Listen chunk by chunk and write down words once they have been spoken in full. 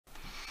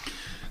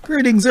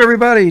Greetings,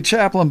 everybody.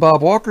 Chaplain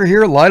Bob Walker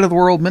here, Light of the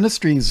World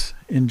Ministries.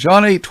 In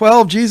John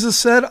 8:12, Jesus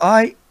said,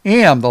 I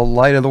am the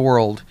light of the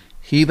world.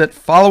 He that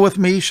followeth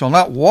me shall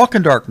not walk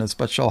in darkness,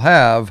 but shall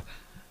have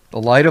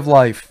the light of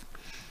life.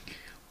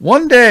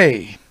 One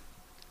day,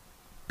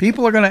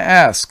 people are going to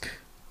ask,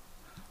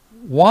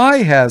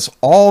 why has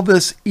all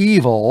this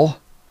evil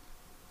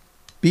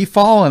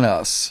befallen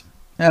us?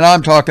 And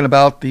I'm talking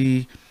about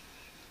the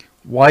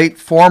white,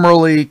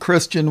 formerly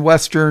Christian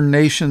Western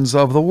nations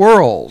of the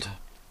world.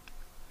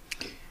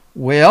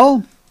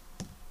 Well,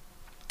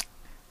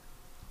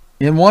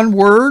 in one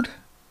word,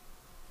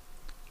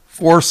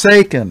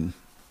 forsaken.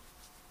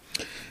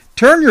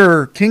 Turn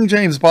your King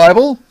James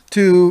Bible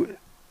to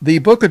the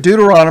book of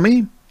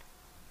Deuteronomy,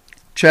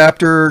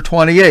 chapter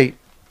 28,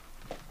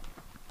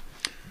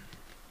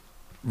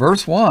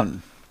 verse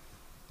 1.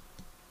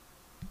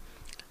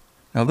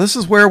 Now, this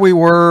is where we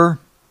were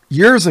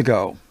years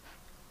ago.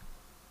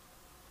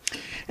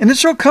 And it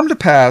shall come to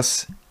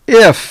pass,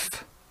 if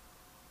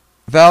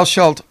thou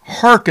shalt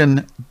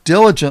hearken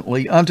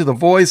diligently unto the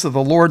voice of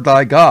the Lord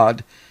thy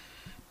God,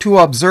 to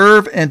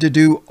observe and to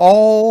do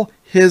all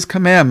his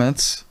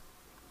commandments,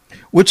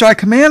 which I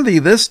command thee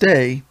this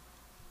day,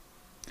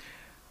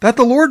 that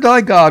the Lord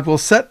thy God will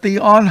set thee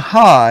on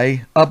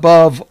high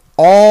above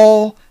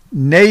all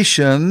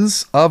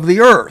nations of the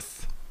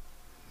earth.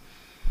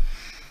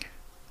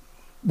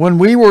 When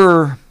we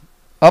were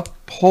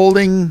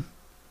upholding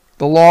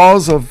the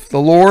laws of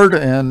the Lord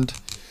and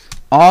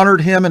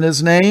honored him in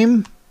his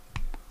name,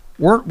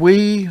 weren't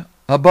we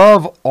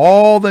above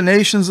all the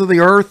nations of the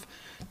earth?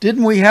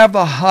 Didn't we have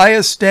the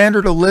highest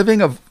standard of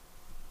living of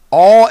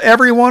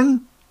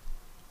everyone?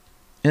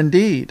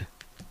 Indeed.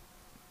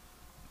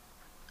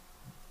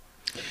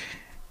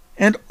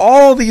 And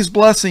all these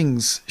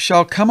blessings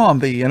shall come on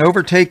thee and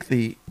overtake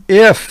thee,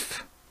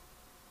 if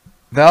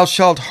thou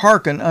shalt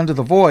hearken unto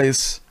the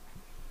voice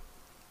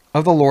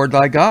of the Lord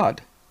thy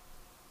God.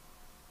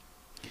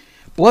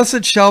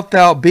 Blessed shalt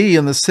thou be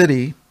in the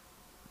city,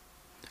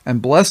 and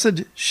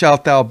blessed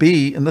shalt thou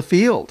be in the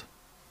field.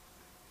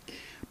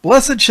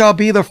 Blessed shall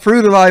be the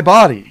fruit of thy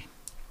body.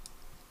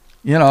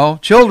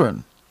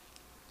 Children.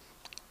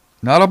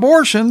 Not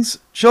abortions,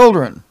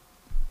 children.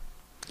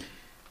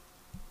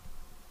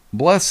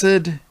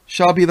 Blessed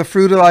shall be the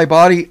fruit of thy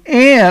body,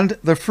 and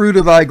the fruit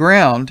of thy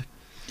ground,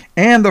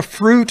 and the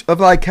fruit of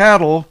thy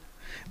cattle,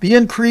 the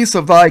increase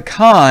of thy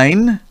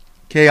kine,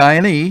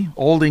 K-I-N-E,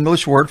 Old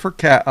English word for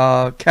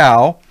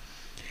cow,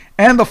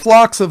 and the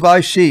flocks of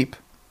thy sheep.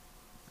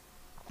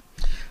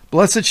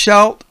 Blessed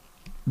shalt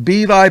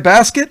be thy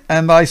basket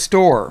and thy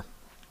store.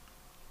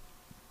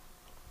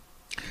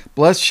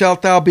 Blessed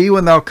shalt thou be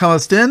when thou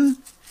comest in,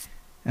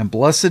 and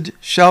blessed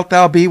shalt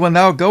thou be when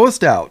thou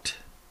goest out.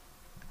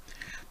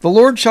 The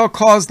Lord shall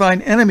cause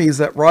thine enemies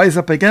that rise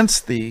up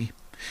against thee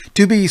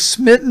to be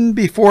smitten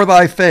before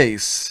thy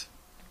face.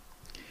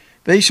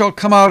 They shall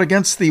come out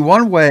against thee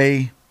one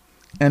way,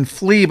 and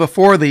flee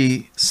before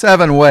thee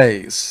 7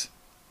 ways.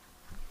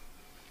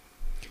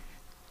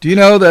 Do you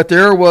know that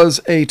there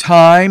was a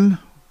time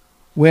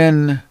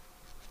when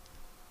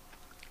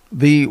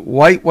the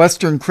white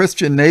Western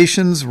Christian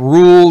nations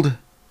ruled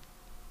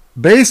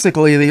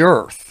basically the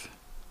earth?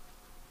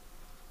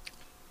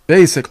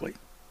 Basically.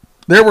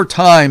 There were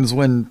times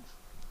when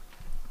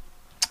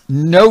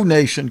no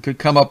nation could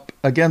come up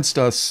against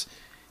us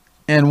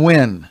and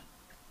win.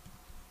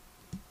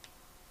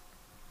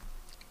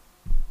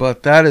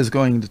 But that is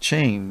going to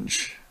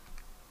change.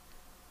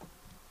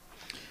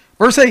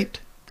 Verse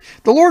 8.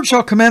 The Lord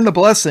shall command the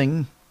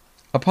blessing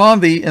upon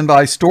thee in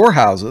thy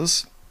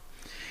storehouses,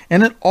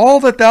 and in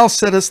all that thou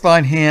settest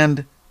thine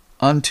hand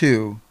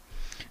unto,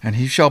 and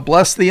he shall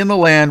bless thee in the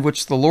land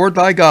which the Lord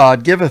thy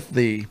God giveth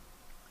thee.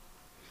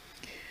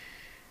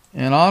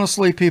 And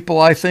honestly,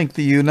 people, I think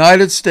the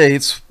United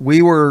States,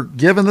 we were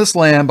given this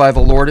land by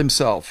the Lord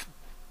himself.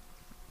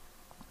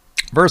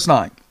 Verse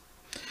 9.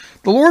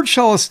 The Lord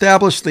shall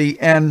establish thee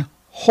an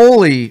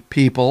holy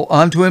people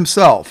unto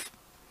himself.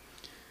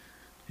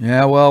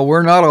 Yeah, well,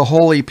 we're not a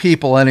holy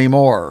people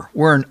anymore.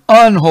 We're an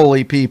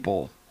unholy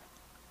people.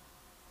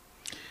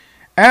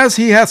 As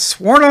he hath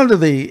sworn unto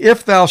thee,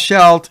 if thou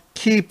shalt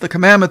keep the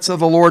commandments of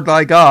the Lord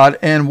thy God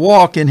and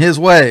walk in his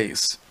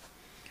ways.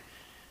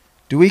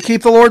 Do we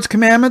keep the Lord's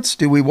commandments?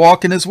 Do we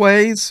walk in his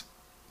ways?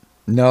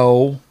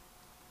 No.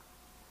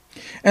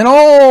 And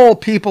all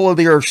people of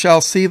the earth shall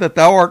see that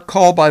thou art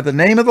called by the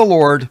name of the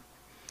Lord,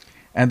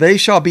 and they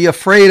shall be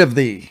afraid of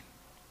thee.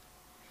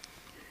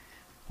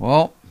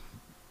 Well,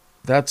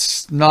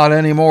 that's not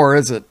anymore,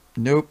 is it?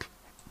 Nope.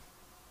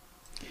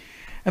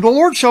 And the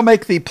Lord shall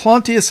make thee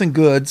plenteous in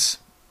goods,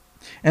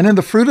 and in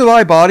the fruit of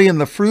thy body, and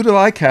the fruit of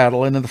thy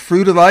cattle, and in the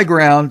fruit of thy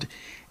ground,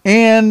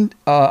 and,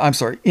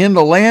 in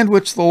the land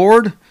which the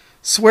Lord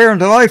sware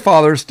unto thy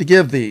fathers to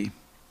give thee.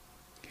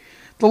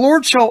 The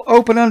Lord shall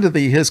open unto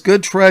thee his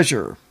good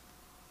treasure.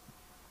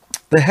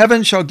 The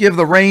heaven shall give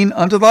the rain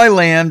unto thy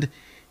land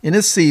in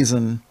his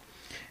season,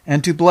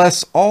 and to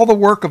bless all the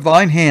work of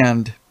thine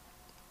hand.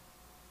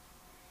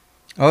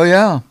 Oh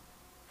yeah.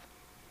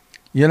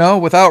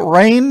 Without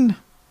rain,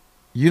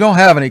 you don't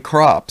have any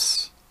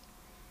crops.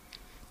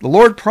 The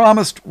Lord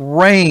promised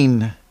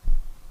rain.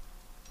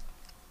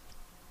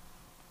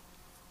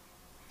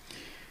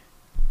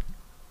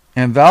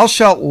 And thou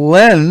shalt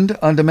lend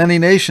unto many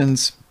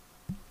nations,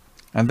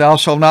 and thou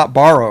shalt not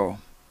borrow.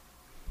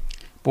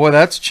 Boy,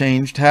 that's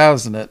changed,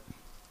 hasn't it?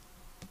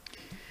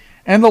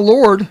 And the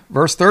Lord,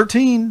 verse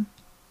 13,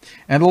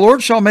 and the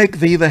Lord shall make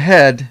thee the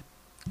head,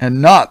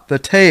 and not the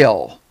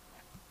tail.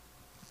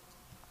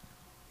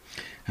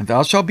 And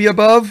thou shalt be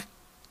above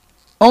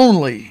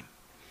only,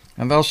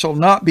 and thou shalt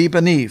not be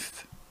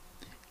beneath.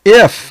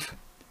 If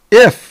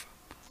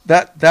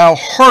that thou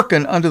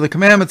hearken unto the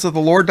commandments of the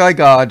Lord thy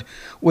God,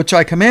 which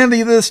I command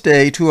thee this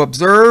day to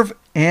observe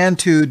and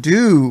to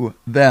do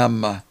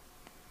them.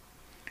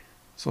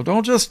 So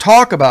don't just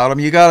talk about them,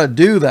 you got to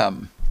do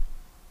them.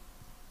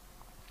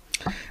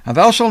 And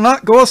thou shalt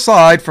not go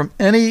aside from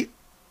any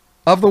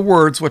of the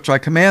words which I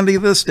command thee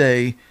this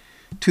day,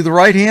 to the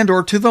right hand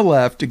or to the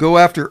left, to go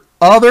after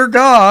other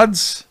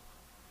gods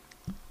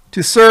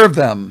to serve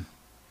them.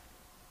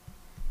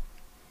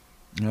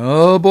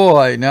 Oh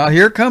boy, now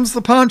here comes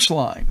the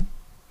punchline.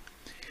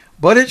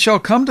 But it shall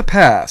come to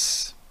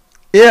pass,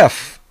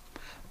 if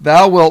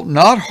thou wilt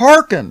not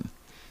hearken,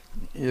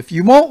 if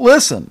you won't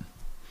listen,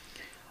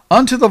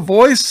 unto the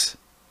voice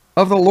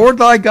of the Lord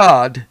thy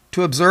God,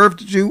 to observe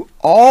to do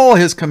all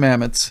his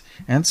commandments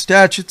and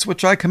statutes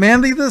which I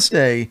command thee this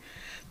day,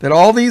 that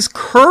all these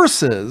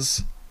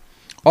curses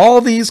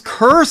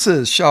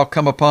shall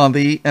come upon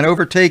thee and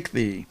overtake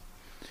thee.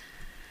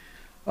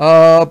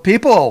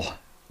 People,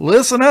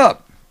 listen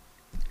up.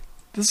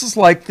 This is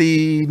like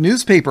the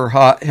newspaper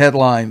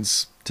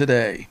headlines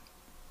today.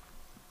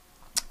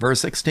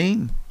 Verse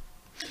 16.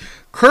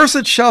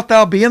 Cursed shalt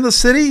thou be in the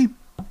city,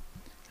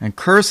 and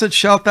cursed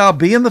shalt thou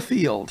be in the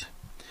field.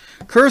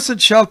 Cursed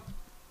shalt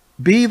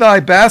be thy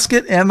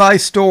basket and thy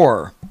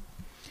store.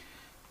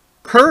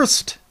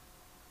 Cursed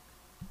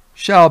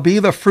shall be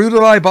the fruit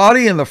of thy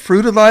body and the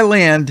fruit of thy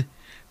land,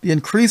 the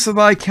increase of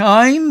thy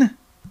kine,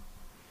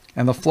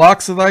 and the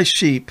flocks of thy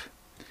sheep.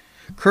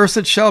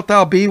 Cursed shalt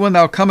thou be when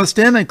thou comest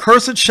in, and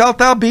cursed shalt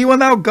thou be when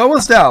thou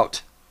goest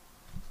out.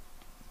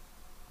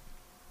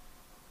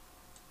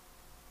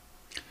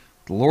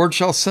 The Lord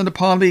shall send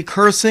upon thee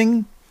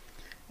cursing,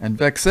 and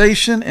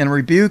vexation, and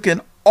rebuke,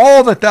 and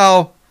all that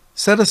thou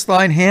settest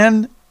thine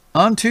hand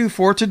unto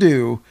for to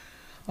do,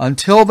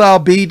 until thou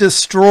be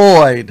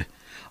destroyed.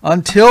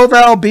 Until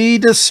thou be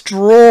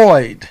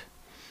destroyed,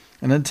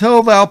 and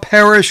until thou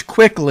perish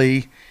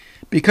quickly,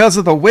 because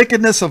of the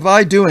wickedness of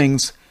thy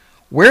doings,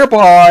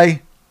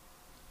 whereby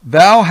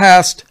thou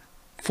hast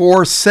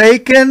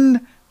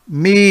forsaken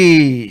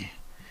me.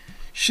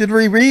 Should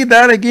we read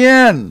that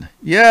again?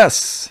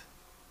 Yes.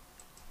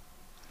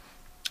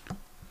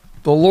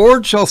 The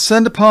Lord shall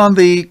send upon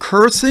thee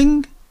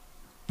cursing,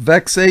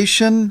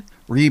 vexation,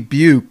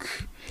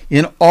 rebuke,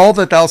 in all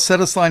that thou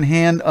settest thine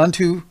hand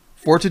unto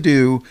for to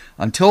do,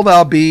 until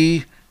thou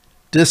be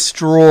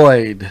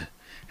destroyed,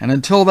 and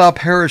until thou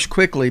perish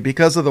quickly,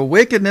 because of the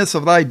wickedness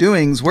of thy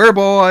doings,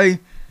 whereby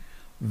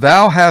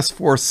thou hast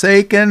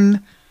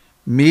forsaken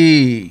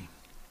me.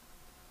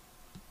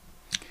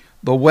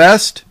 The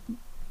West,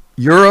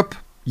 Europe,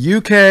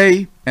 UK,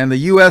 and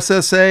the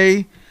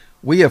USSA,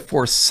 we have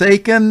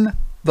forsaken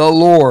the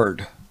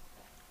Lord.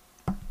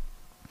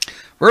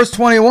 Verse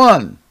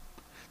 21,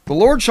 the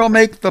Lord shall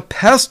make the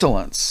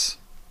pestilence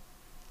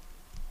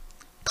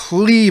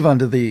cleave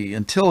unto thee,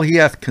 until he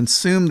hath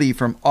consumed thee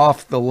from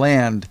off the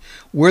land,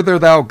 whither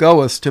thou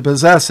goest to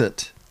possess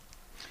it.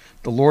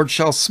 The Lord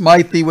shall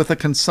smite thee with a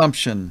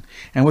consumption,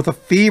 and with a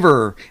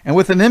fever, and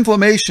with an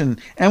inflammation,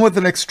 and with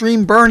an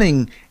extreme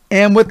burning,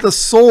 and with the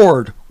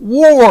sword,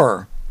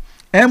 war,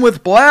 and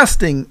with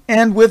blasting,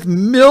 and with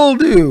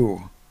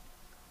mildew,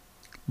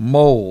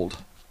 mold.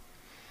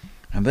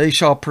 And they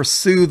shall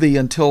pursue thee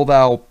until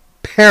thou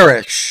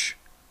perish.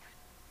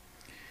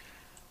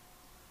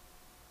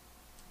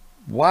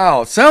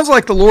 Wow, it sounds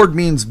like the Lord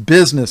means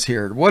business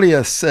here. What do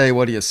you say?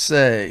 What do you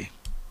say?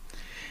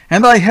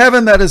 And thy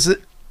heaven that is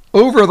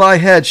over thy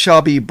head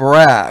shall be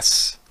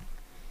brass.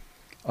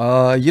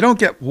 You don't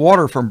get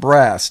water from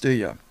brass, do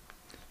you?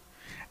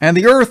 And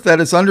the earth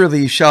that is under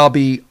thee shall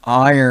be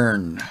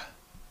iron.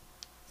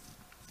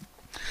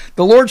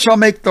 The Lord shall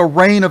make the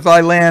rain of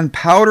thy land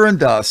powder and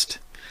dust.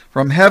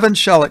 From heaven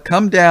shall it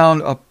come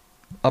down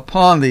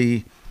upon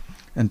thee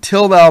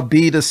until thou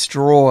be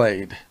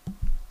destroyed.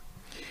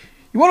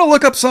 You want to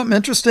look up something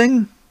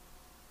interesting?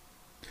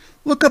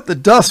 Look up the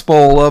Dust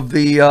Bowl of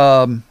the,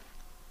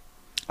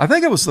 I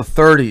think it was the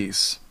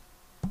 30s.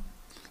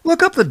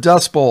 Look up the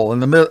Dust Bowl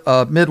in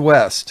the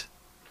Midwest.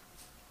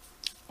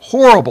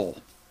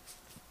 Horrible.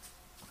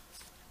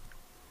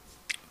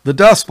 The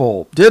Dust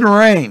Bowl. Didn't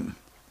rain.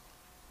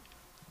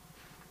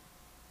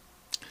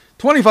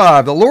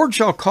 25. The Lord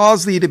shall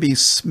cause thee to be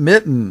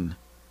smitten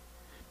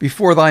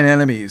before thine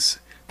enemies.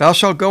 Thou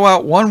shalt go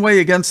out one way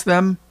against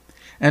them,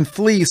 and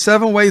flee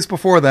 7 ways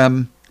before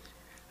them,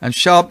 and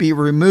shalt be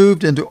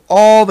removed into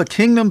all the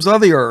kingdoms of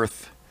the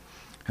earth.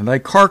 And thy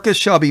carcass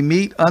shall be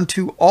meat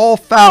unto all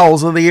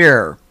fowls of the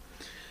air.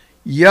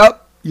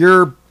 Yep,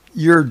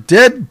 your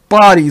dead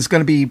body is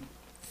going to be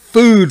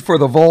food for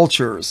the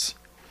vultures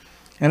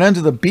and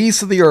unto the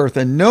beasts of the earth,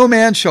 and no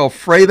man shall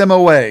fray them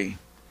away.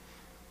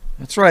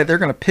 That's right, they're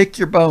going to pick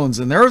your bones,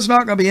 and there's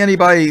not going to be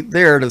anybody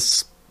there to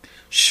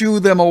shoo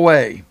them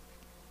away.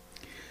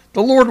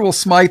 The Lord will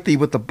smite thee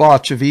with the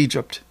botch of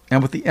Egypt,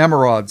 and with the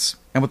emerods,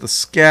 and with the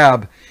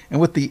scab, and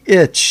with the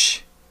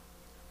itch,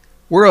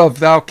 whereof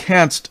thou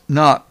canst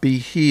not be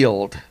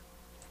healed.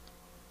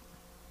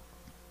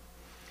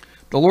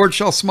 The Lord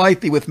shall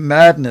smite thee with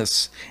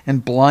madness,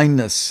 and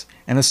blindness,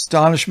 and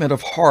astonishment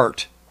of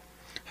heart.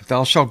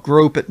 Thou shalt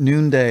grope at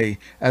noonday,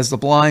 as the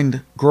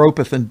blind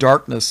gropeth in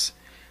darkness.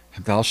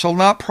 And thou shalt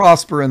not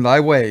prosper in thy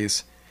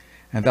ways,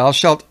 and thou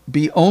shalt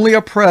be only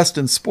oppressed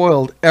and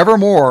spoiled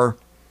evermore,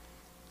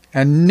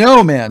 and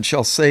no man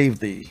shall save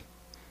thee.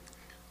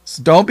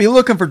 So don't be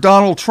looking for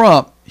Donald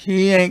Trump.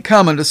 He ain't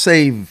coming to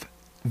save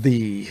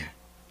thee.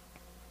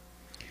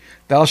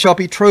 Thou shalt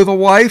betroth a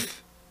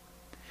wife,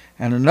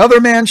 and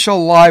another man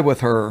shall lie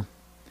with her.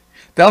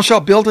 Thou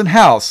shalt build an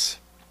house,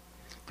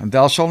 and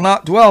thou shalt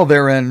not dwell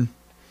therein.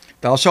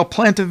 Thou shalt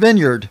plant a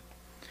vineyard,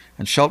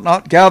 and shalt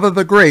not gather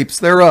the grapes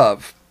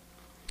thereof.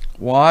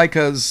 Why?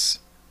 Because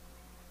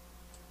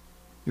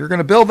you're going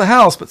to build the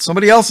house, but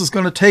somebody else is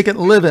going to take it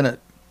and live in it.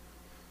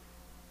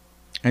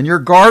 And your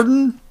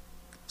garden,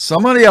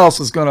 somebody else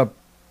is going to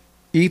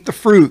eat the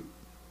fruit.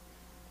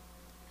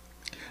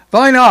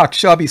 Thine ox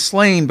shall be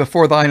slain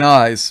before thine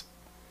eyes,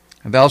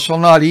 and thou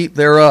shalt not eat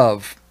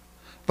thereof.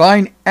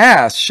 Thine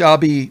ass shall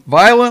be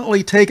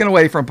violently taken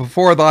away from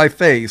before thy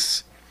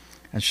face,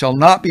 and shall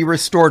not be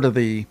restored to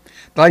thee.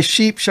 Thy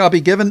sheep shall be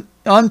given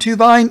unto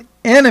thine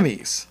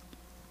enemies,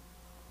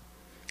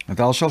 and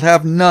thou shalt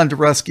have none to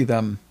rescue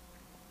them.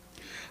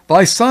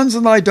 Thy sons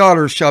and thy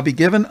daughters shall be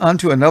given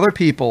unto another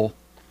people,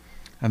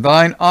 and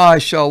thine eye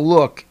shall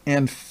look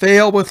and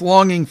fail with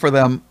longing for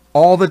them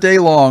all the day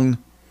long,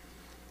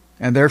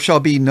 and there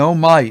shall be no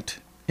might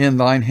in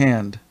thine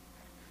hand.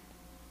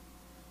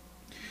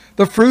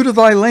 The fruit of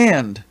thy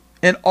land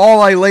and all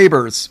thy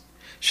labors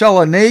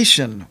shall a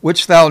nation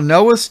which thou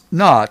knowest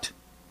not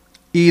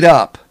eat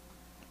up.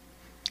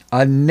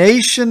 A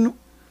nation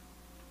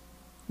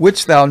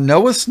which thou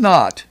knowest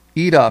not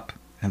eat up,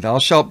 and thou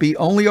shalt be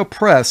only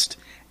oppressed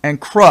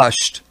and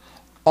crushed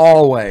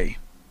alway.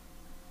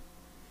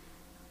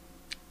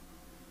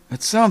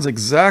 It sounds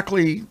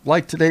exactly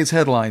like today's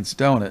headlines,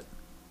 don't it?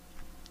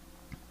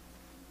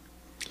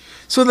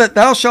 So that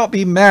thou shalt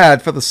be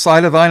mad for the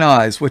sight of thine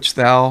eyes, which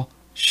thou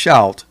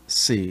shalt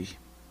see.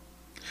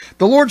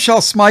 The Lord shall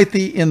smite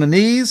thee in the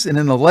knees and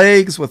in the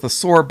legs with a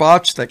sore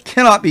botch that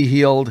cannot be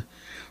healed,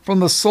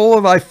 from the sole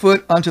of thy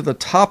foot unto the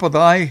top of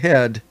thy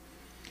head.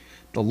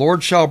 The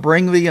Lord shall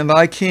bring thee and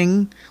thy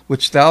king,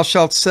 which thou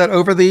shalt set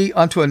over thee,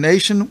 unto a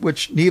nation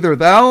which neither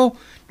thou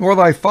nor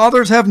thy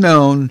fathers have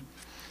known,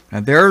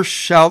 and there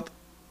shalt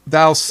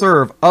thou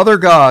serve other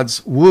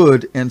gods,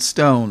 wood and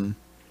stone.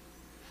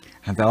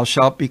 And thou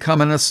shalt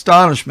become an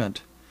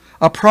astonishment,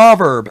 a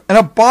proverb, and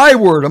a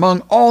byword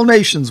among all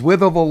nations,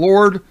 whither the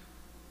Lord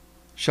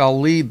shall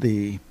lead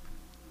thee.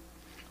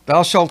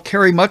 Thou shalt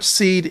carry much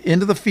seed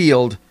into the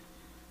field,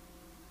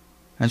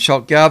 and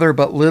shalt gather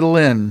but little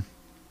in,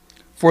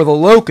 for the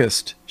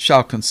locust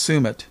shall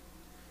consume it.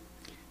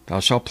 Thou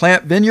shalt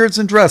plant vineyards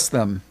and dress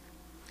them,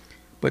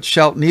 but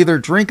shalt neither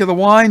drink of the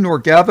wine nor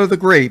gather the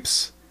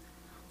grapes,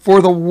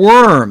 for the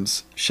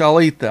worms shall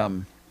eat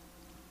them.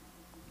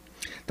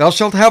 Thou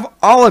shalt have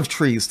olive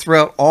trees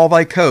throughout all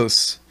thy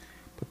coasts,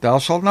 but thou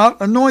shalt not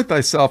anoint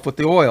thyself with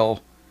the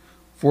oil,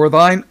 for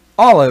thine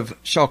olive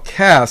shall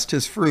cast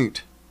his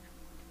fruit.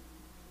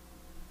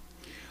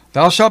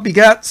 Thou shalt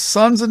begat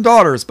sons and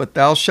daughters, but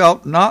thou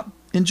shalt not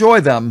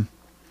enjoy them,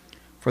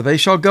 for they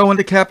shall go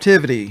into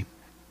captivity.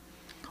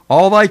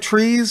 All thy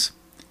trees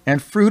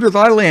and fruit of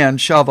thy land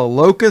shall the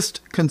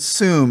locust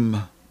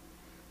consume.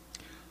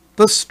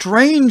 The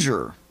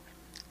stranger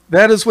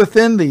that is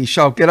within thee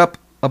shall get up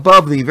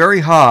above thee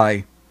very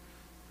high,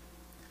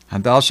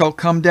 and thou shalt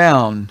come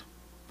down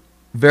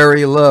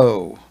very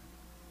low.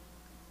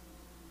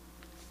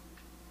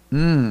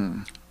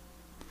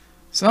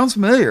 Sounds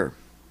familiar.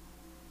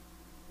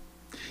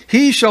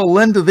 He shall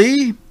lend to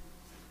thee,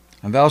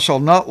 and thou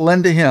shalt not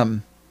lend to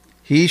him.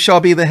 He shall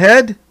be the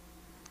head,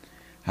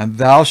 and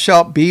thou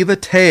shalt be the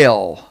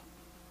tail.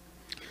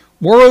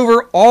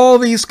 Moreover, all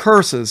these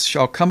curses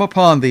shall come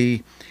upon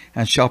thee,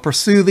 and shall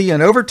pursue thee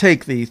and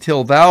overtake thee,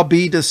 till thou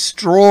be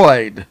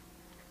destroyed.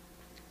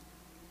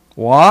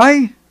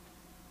 Why?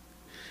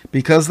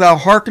 Because thou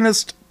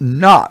hearkenest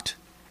not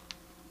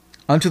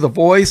unto the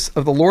voice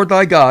of the Lord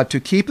thy God, to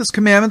keep his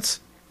commandments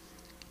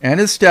and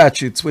his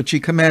statutes which he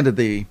commanded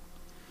thee.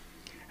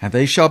 And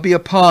they shall be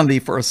upon thee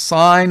for a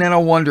sign and a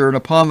wonder, and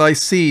upon thy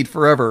seed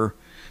forever,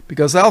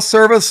 because thou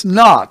servest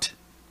not.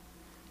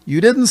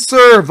 You didn't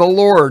serve the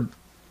Lord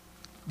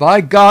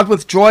thy God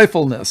with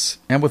joyfulness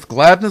and with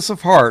gladness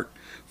of heart,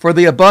 for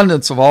the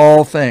abundance of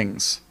all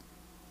things.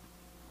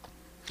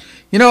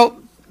 You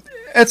know,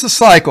 it's a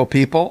cycle,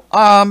 people.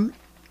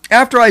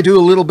 After I do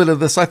a little bit of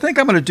this, I think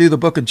I'm going to do the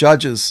book of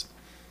Judges.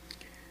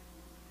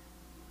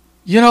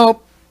 You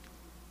know,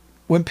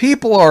 when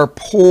people are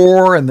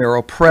poor and they're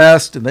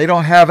oppressed and they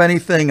don't have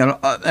anything,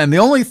 and the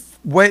only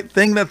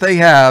thing that they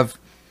have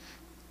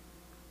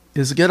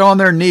is to get on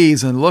their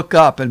knees and look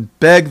up and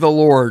beg the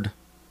Lord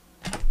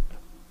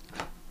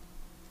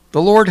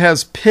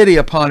has pity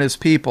upon his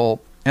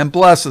people and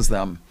blesses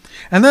them.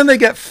 And then they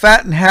get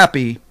fat and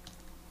happy.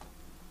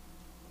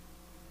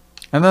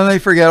 And then they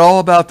forget all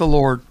about the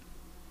Lord.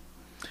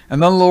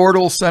 And then the Lord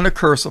will send a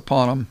curse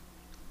upon them.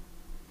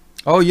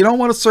 Oh, you don't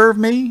want to serve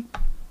me?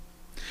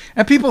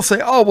 And people say,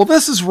 oh, well,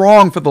 this is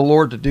wrong for the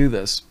Lord to do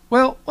this.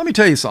 Well, let me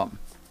tell you something.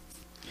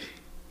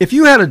 If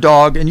you had a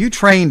dog and you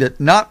trained it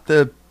not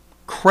to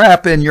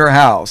crap in your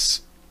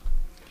house,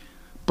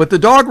 but the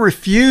dog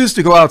refused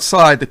to go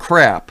outside to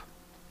crap,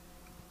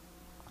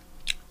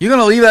 you're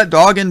going to leave that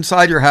dog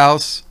inside your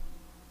house?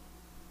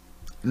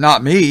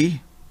 Not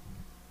me.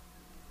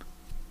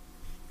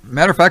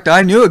 Matter of fact,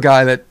 I knew a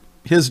guy that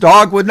his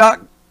dog would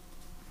not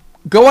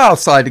go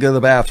outside to go to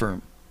the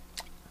bathroom.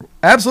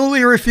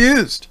 Absolutely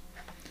refused.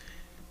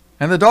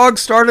 And the dog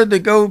started to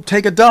go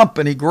take a dump,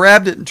 and he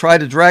grabbed it and tried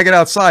to drag it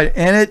outside,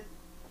 and it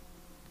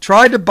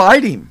tried to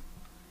bite him.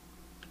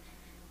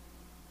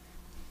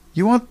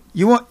 You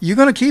going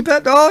to keep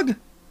that dog?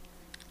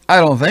 I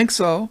don't think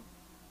so.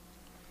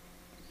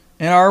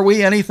 And are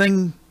we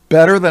anything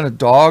better than a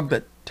dog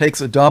that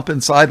takes a dump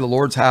inside the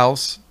Lord's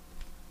house?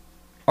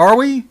 Are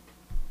we?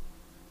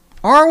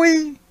 Are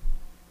we?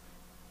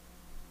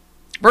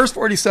 Verse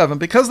 47,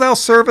 because thou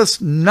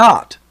servest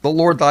not the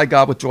Lord thy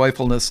God with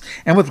joyfulness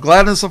and with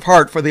gladness of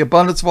heart for the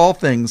abundance of all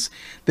things,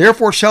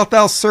 therefore shalt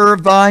thou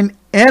serve thine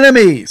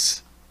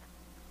enemies.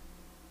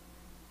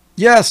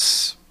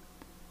 Yes,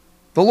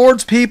 the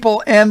Lord's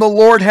people and the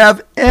Lord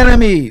have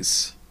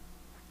enemies.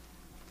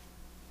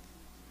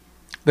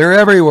 They're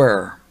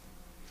everywhere.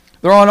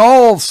 They're on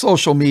all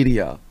social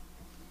media,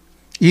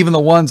 even the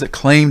ones that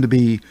claim to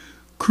be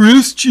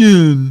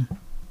Christian.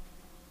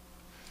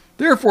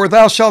 Therefore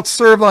thou shalt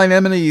serve thine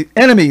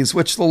enemies,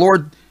 which the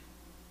Lord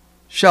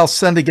shall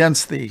send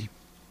against thee,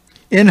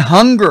 in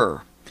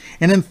hunger,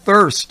 and in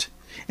thirst,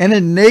 and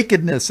in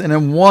nakedness, and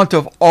in want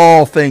of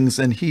all things,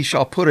 and he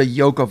shall put a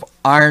yoke of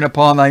iron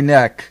upon thy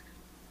neck,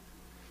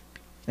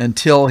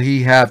 until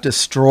he have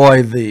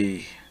destroyed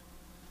thee.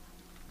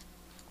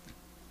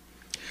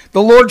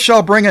 The Lord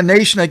shall bring a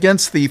nation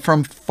against thee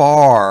from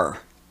far,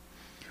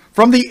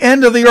 from the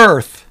end of the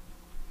earth,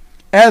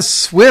 as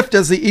swift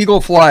as the eagle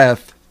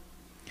flieth,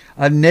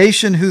 a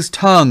nation whose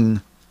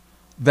tongue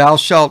thou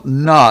shalt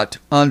not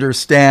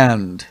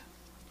understand.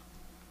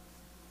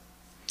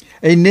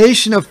 A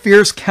nation of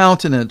fierce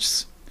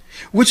countenance,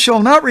 which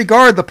shall not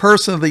regard the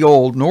person of the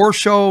old, nor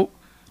show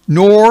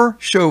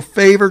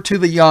favor to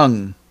the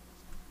young.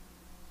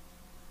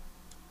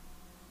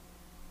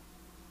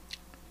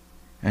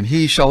 And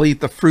he shall eat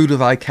the fruit of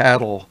thy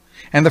cattle,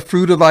 and the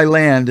fruit of thy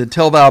land,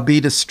 until thou be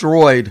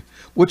destroyed,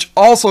 which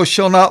also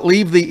shall not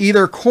leave thee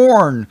either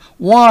corn,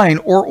 wine,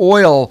 or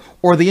oil,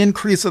 or the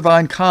increase of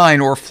thine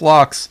kine, or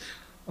flocks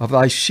of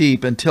thy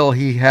sheep, until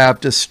he have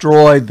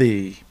destroyed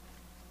thee.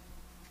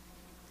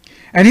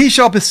 And he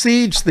shall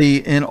besiege thee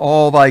in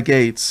all thy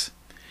gates,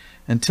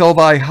 until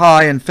thy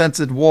high and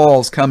fenced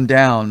walls come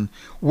down,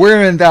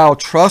 wherein thou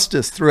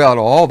trustest throughout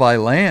all thy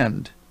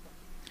land.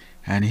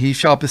 And he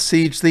shall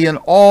besiege thee in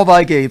all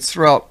thy gates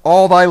throughout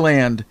all thy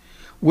land,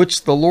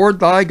 which the Lord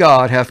thy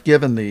God hath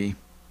given thee.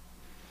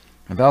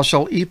 And thou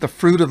shalt eat the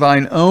fruit of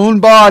thine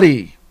own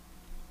body,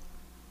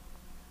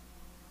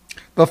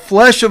 the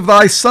flesh of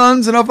thy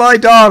sons and of thy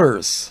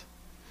daughters,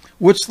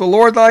 which the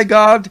Lord thy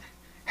God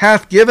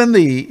hath given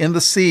thee in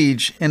the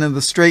siege and in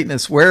the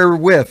straitness,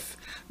 wherewith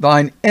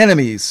thine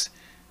enemies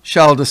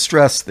shall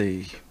distress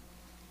thee.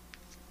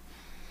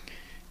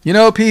 You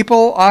know,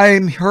 people, I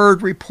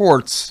heard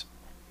reports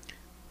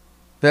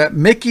that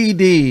Mickey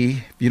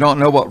D, if you don't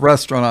know what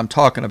restaurant I'm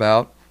talking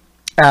about,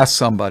 ask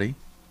somebody,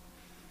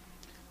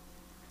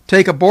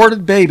 take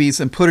aborted babies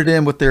and put it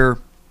in with their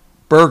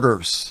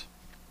burgers.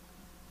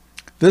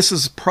 This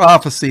is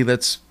prophecy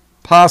that's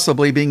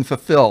possibly being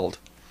fulfilled.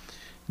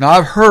 Now,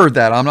 I've heard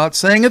that. I'm not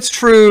saying it's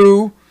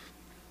true.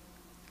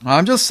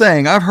 I'm just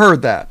saying I've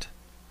heard that.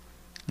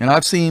 And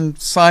I've seen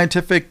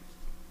scientific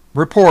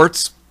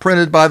reports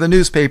printed by the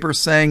newspapers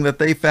saying that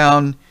they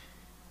found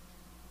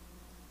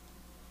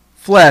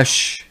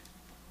flesh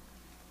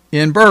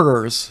in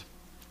burgers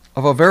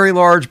of a very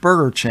large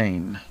burger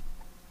chain.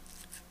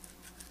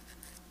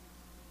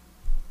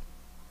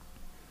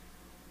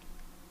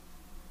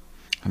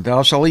 And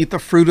thou shalt eat the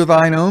fruit of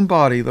thine own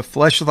body, the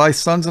flesh of thy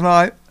sons and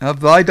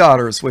of thy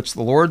daughters, which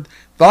the Lord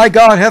thy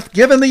God hath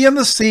given thee in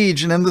the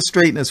siege and in the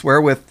straitness,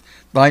 wherewith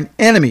thine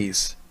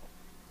enemies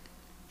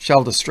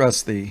shall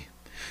distress thee.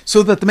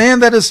 So that the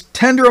man that is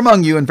tender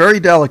among you and very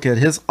delicate,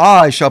 his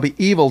eye shall be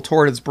evil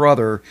toward his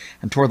brother,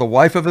 and toward the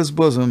wife of his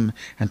bosom,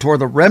 and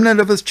toward the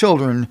remnant of his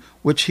children,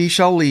 which he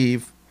shall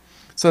leave,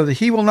 so that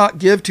he will not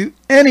give to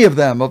any of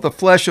them of the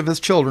flesh of his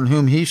children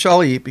whom he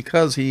shall eat,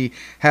 because he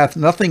hath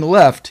nothing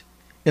left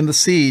in the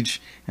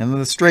siege and in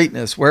the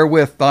straitness,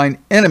 wherewith thine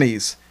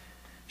enemies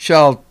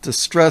shall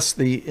distress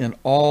thee in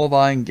all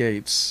thine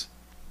gates.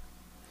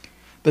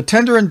 the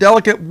tender and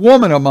delicate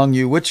woman among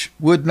you, which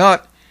would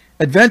not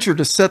adventure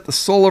to set the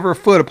sole of her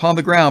foot upon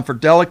the ground for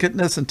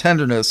delicateness and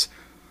tenderness.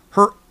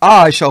 Her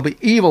eye shall be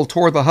evil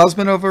toward the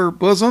husband of her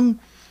bosom,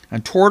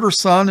 and toward her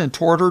son, and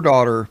toward her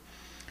daughter,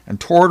 and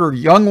toward her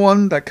young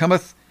one that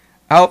cometh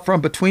out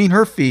from between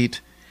her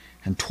feet,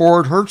 and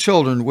toward her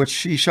children which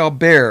she shall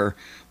bear,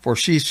 for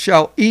she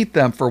shall eat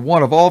them for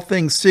one of all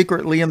things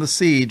secretly in the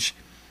siege,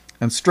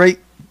 and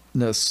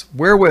straitness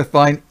wherewith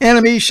thine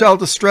enemy shall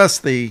distress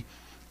thee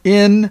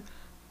in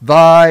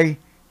thy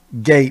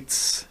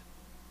gates.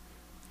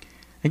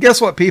 And guess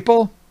what,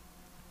 people?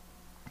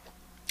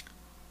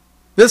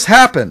 This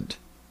happened.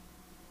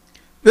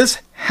 This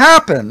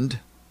happened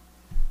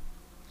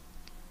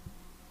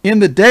in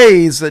the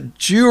days that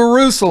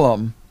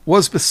Jerusalem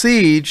was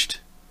besieged,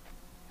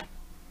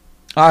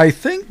 I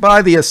think,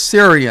 by the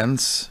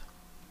Assyrians,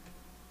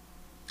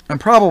 and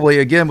probably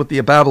again with the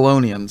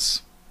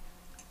Babylonians.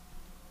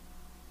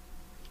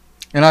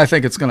 And I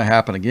think it's going to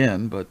happen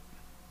again, but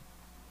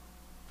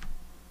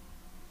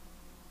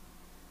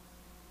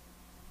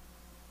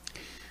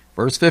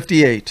verse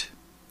 58,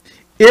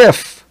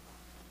 if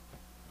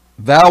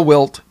thou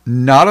wilt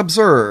not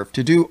observe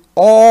to do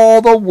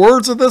all the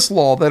words of this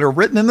law that are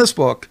written in this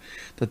book,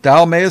 that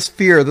thou mayest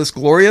fear this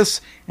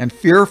glorious and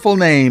fearful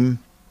name,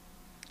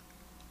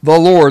 the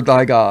Lord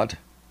thy God,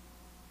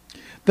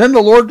 then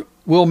the Lord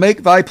will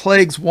make thy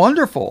plagues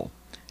wonderful,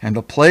 and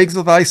the plagues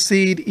of thy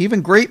seed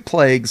even great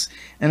plagues,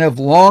 and of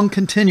long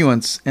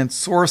continuance, and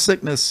sore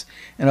sickness,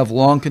 and of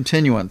long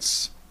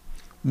continuance.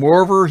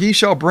 Moreover, he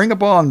will bring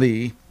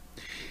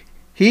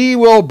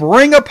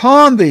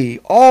upon thee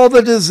all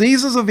the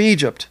diseases of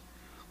Egypt,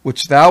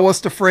 which thou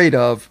wast afraid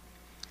of,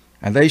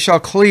 and they shall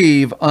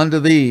cleave unto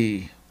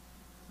thee.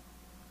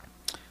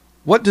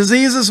 What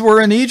diseases were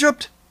in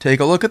Egypt? Take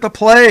a look at the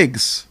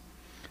plagues.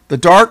 The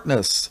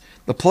darkness,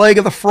 the plague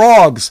of the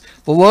frogs,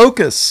 the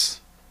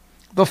locusts,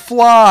 the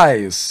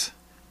flies,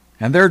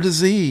 and their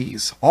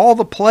disease. All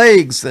the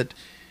plagues that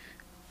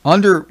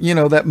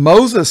that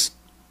Moses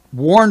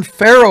warned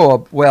Pharaoh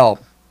of,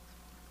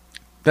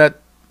 that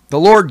the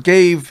Lord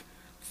gave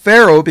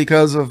Pharaoh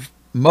because of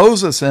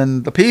Moses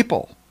and the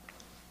people.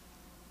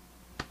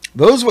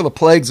 Those were the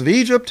plagues of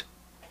Egypt.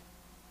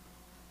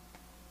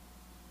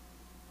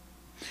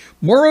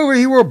 Moreover,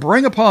 he will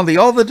bring upon thee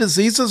all the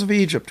diseases of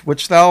Egypt,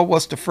 which thou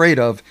wast afraid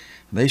of,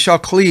 and they shall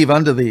cleave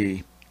unto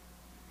thee.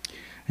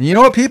 And you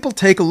know what, people?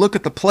 Take a look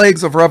at the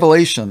plagues of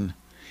Revelation.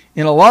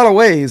 In a lot of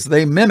ways,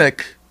 they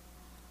mimic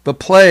the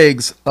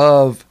plagues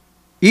of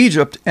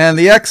Egypt and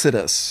the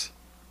Exodus.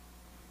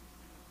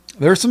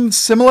 There's some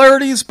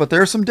similarities, but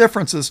there's some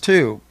differences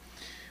too.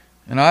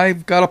 And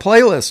I've got a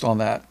playlist on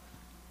that.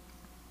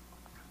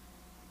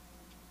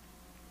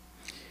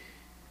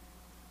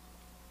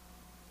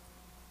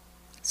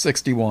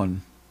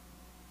 (61)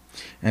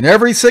 And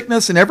every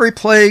sickness and every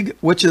plague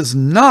which is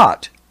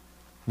not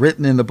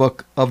written in the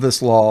book of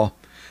this law,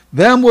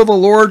 them will the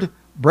Lord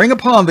bring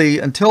upon thee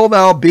until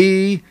thou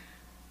be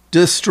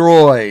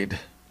destroyed.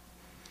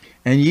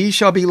 And ye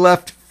shall be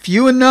left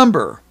few in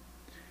number,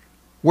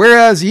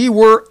 whereas ye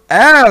were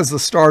as the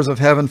stars of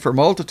heaven for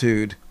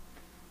multitude,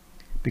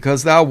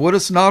 because thou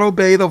wouldest not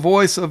obey the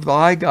voice of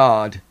thy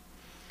God.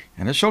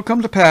 And it shall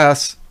come to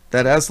pass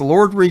that as the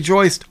Lord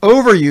rejoiced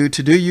over you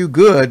to do you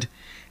good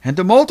and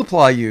to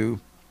multiply you,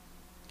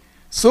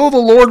 so the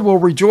Lord will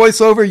rejoice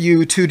over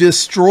you to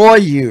destroy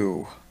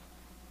you.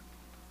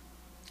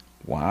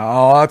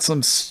 Wow, that's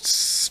some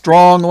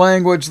strong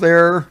language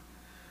there.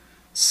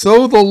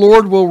 So the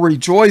Lord will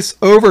rejoice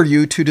over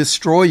you to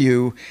destroy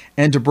you,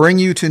 and to bring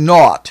you to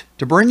naught,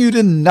 to bring you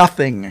to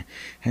nothing,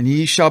 and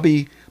ye shall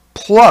be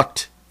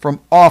plucked from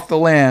off the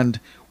land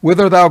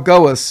whither thou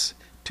goest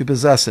to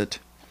possess it.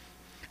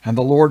 And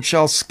the Lord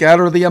shall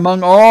scatter thee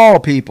among all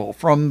people,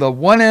 from the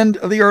one end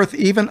of the earth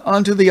even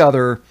unto the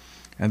other,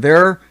 and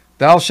there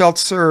thou shalt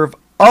serve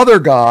other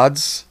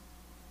gods,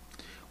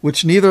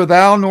 which neither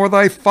thou nor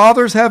thy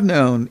fathers have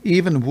known,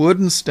 even wood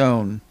and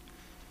stone.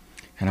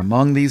 And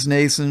among these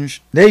nations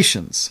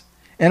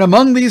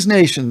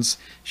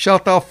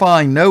shalt thou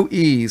find no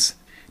ease,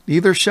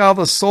 neither shall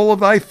the sole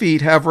of thy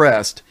feet have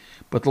rest.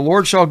 But the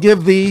Lord shall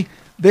give thee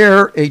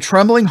there a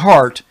trembling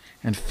heart,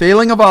 and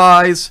failing of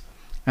eyes,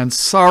 and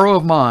sorrow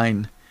of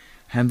mind,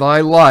 and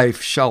thy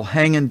life shall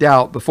hang in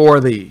doubt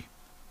before thee.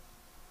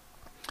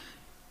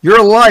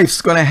 Your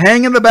life's going to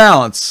hang in the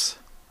balance,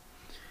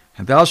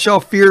 and thou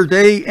shalt fear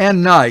day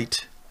and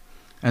night,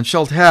 and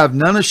shalt have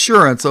none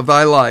assurance of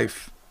thy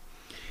life.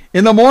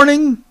 In the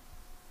morning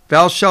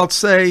thou shalt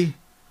say,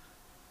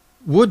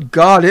 would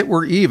God it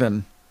were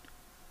evening.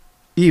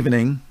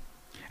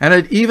 And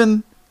at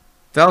even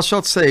thou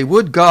shalt say,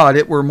 would God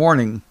it were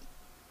morning.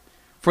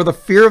 For the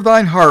fear of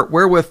thine heart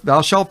wherewith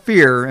thou shalt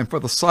fear, and for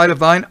the sight of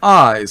thine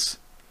eyes,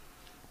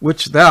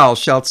 which thou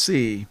shalt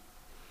see.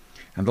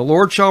 And the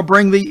Lord shall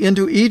bring thee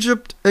into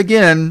Egypt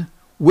again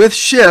with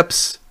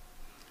ships,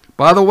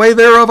 by the way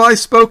thereof I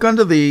spoke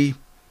unto thee.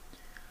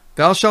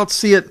 Thou shalt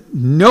see it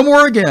no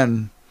more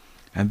again.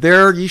 And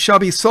there ye shall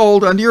be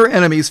sold unto your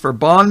enemies for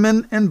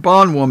bondmen and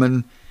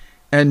bondwomen,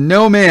 and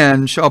no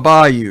man shall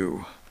buy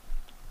you.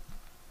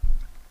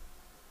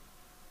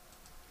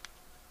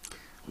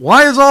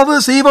 Why is all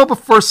this evil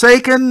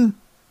forsaken?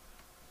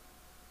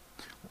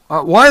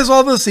 Why is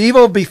all this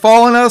evil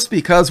befallen us?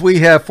 Because we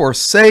have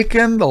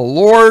forsaken the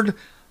Lord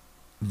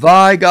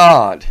thy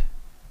God.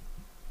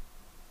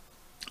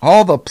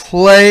 All the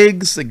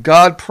plagues that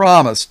God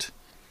promised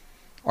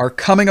are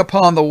coming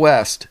upon the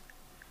West.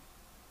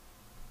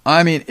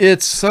 I mean,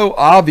 it's so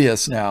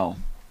obvious now.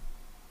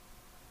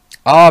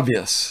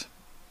 Obvious.